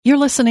You're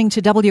listening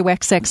to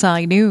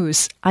WXXI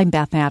News. I'm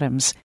Beth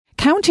Adams.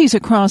 Counties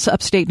across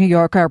upstate New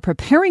York are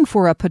preparing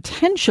for a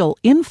potential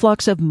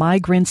influx of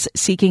migrants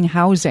seeking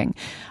housing.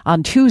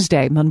 On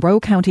Tuesday, Monroe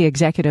County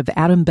Executive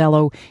Adam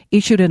Bello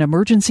issued an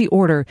emergency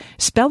order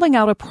spelling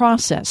out a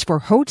process for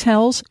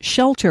hotels,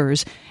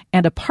 shelters,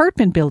 and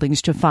apartment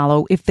buildings to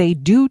follow if they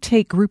do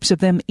take groups of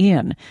them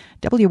in.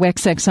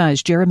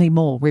 WXXI's Jeremy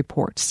Mole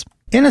reports.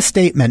 In a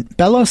statement,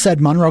 Bello said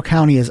Monroe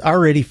County is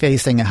already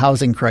facing a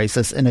housing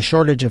crisis and a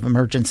shortage of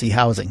emergency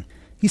housing.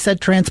 He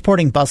said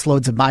transporting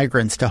busloads of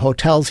migrants to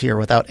hotels here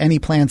without any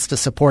plans to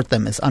support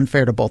them is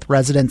unfair to both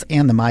residents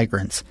and the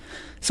migrants.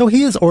 So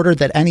he has ordered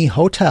that any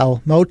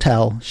hotel,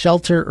 motel,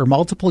 shelter, or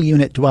multiple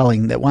unit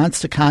dwelling that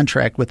wants to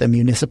contract with a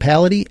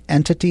municipality,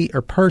 entity,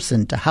 or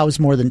person to house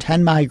more than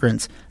 10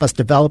 migrants must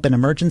develop an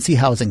emergency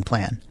housing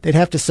plan. They'd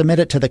have to submit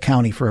it to the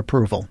county for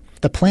approval.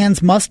 The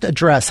plans must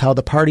address how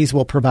the parties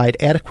will provide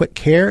adequate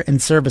care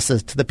and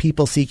services to the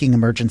people seeking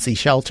emergency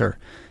shelter.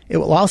 It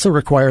will also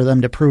require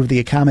them to prove the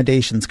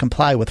accommodations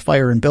comply with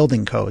fire and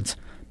building codes.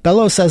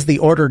 Bello says the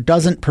order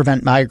doesn't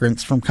prevent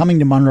migrants from coming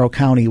to Monroe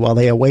County while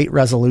they await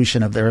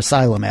resolution of their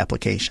asylum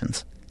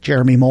applications.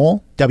 Jeremy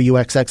Mole,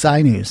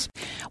 WXXI News.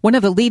 One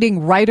of the leading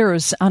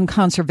writers on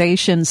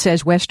conservation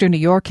says Western New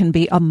York can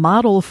be a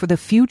model for the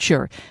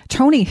future.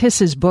 Tony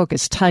Hiss's book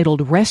is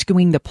titled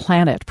Rescuing the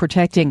Planet,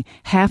 Protecting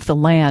Half the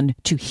Land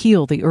to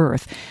Heal the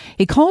Earth.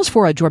 He calls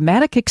for a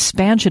dramatic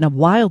expansion of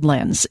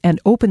wildlands and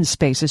open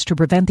spaces to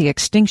prevent the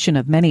extinction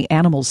of many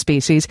animal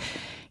species.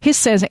 Hiss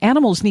says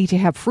animals need to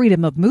have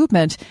freedom of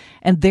movement,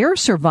 and their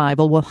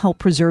survival will help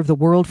preserve the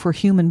world for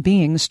human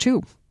beings,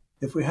 too.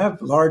 If we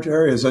have large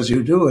areas, as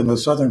you do in the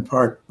southern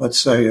part, let's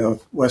say,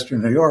 of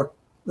Western New York,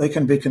 they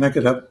can be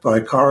connected up by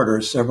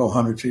corridors several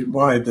hundred feet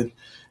wide that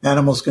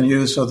animals can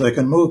use so they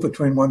can move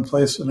between one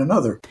place and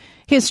another.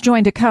 Hiss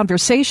joined a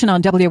conversation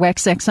on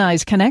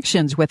WXXI's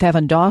Connections with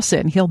Evan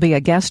Dawson. He'll be a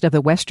guest of the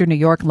Western New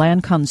York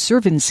Land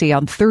Conservancy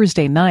on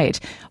Thursday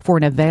night for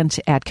an event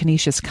at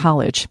Canisius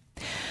College.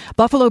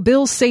 Buffalo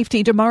Bills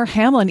safety Damar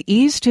Hamlin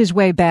eased his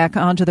way back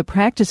onto the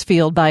practice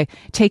field by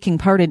taking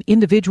part in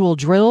individual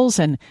drills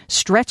and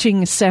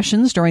stretching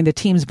sessions during the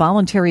team's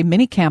voluntary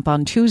minicamp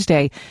on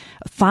Tuesday,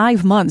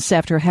 5 months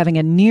after having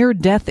a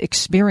near-death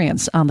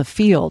experience on the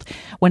field.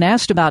 When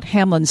asked about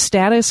Hamlin's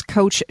status,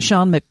 Coach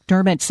Sean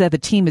McDermott said the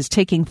team is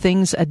taking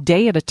things a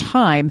day at a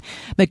time.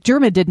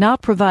 McDermott did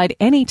not provide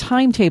any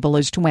timetable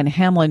as to when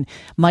Hamlin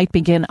might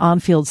begin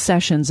on-field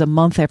sessions a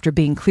month after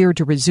being cleared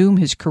to resume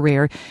his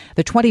career.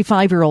 The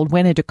 25-year-old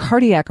went into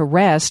cardiac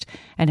arrest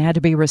and had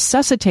to be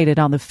resuscitated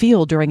on the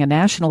field during a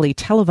nationally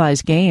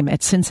televised game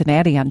at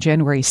Cincinnati on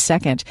January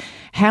 2nd.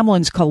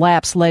 Hamlin's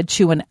collapse led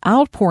to an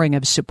outpouring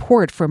of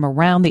support from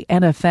around the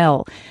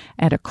NFL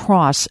and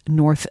across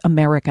North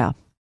America.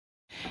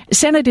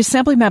 State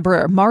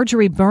Assemblymember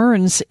Marjorie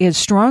Byrnes is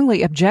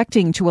strongly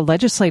objecting to a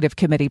legislative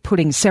committee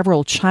putting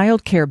several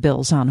childcare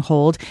bills on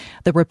hold.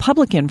 The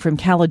Republican from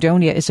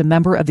Caledonia is a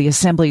member of the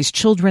Assembly's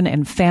Children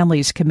and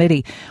Families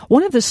Committee.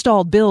 One of the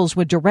stalled bills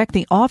would direct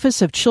the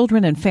Office of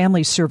Children and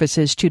Family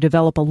Services to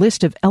develop a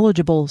list of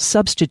eligible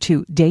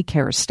substitute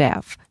daycare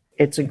staff.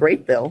 It's a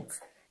great bill.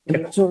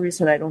 There's no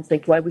reason I don't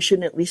think why we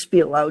shouldn't at least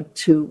be allowed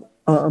to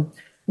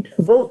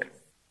vote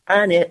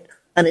on it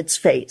on its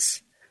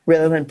face,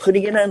 rather than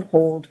putting it on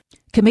hold.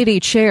 Committee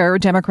Chair,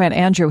 Democrat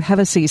Andrew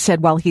Hevesy,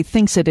 said while he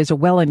thinks it is a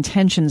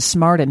well-intentioned,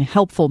 smart, and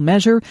helpful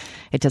measure,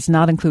 it does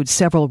not include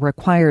several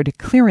required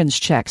clearance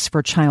checks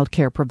for child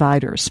care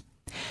providers.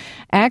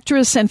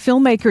 Actress and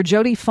filmmaker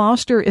Jodie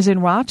Foster is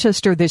in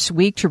Rochester this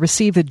week to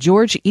receive the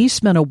George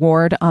Eastman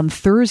Award on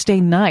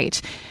Thursday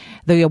night.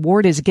 The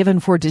award is given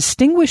for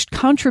distinguished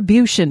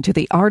contribution to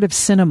the art of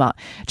cinema.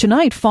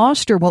 Tonight,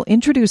 Foster will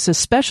introduce a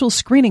special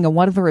screening of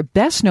one of her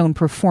best-known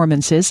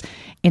performances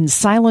in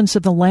Silence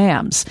of the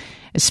Lambs.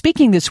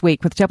 Speaking this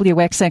week with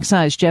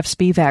WXXI's Jeff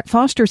Spivak,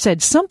 Foster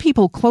said some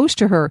people close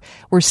to her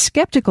were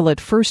skeptical at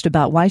first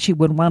about why she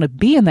would want to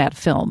be in that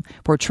film,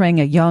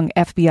 portraying a young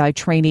FBI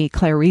trainee,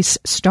 Clarice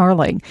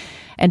Starling.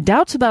 And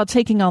doubts about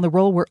taking on the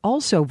role were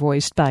also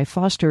voiced by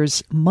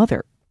Foster's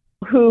mother,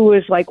 who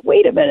was like,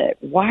 wait a minute,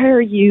 why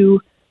are you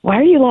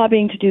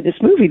lobbying to do this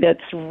movie that's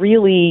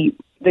really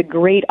the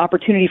great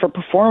opportunity for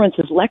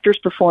performances, Lecter's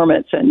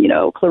performance, and,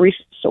 Clarice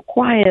is so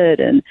quiet,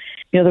 and,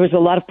 there was a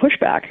lot of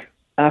pushback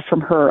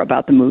from her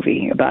about the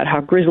movie, about how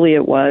grisly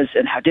it was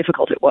and how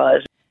difficult it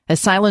was. The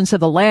Silence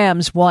of the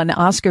Lambs won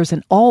Oscars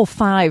in all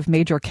 5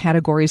 major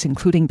categories,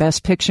 including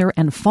Best Picture,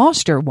 and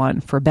Foster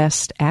won for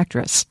Best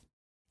Actress.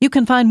 You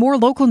can find more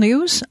local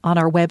news on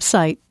our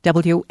website,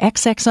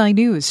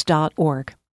 WXXInews.org.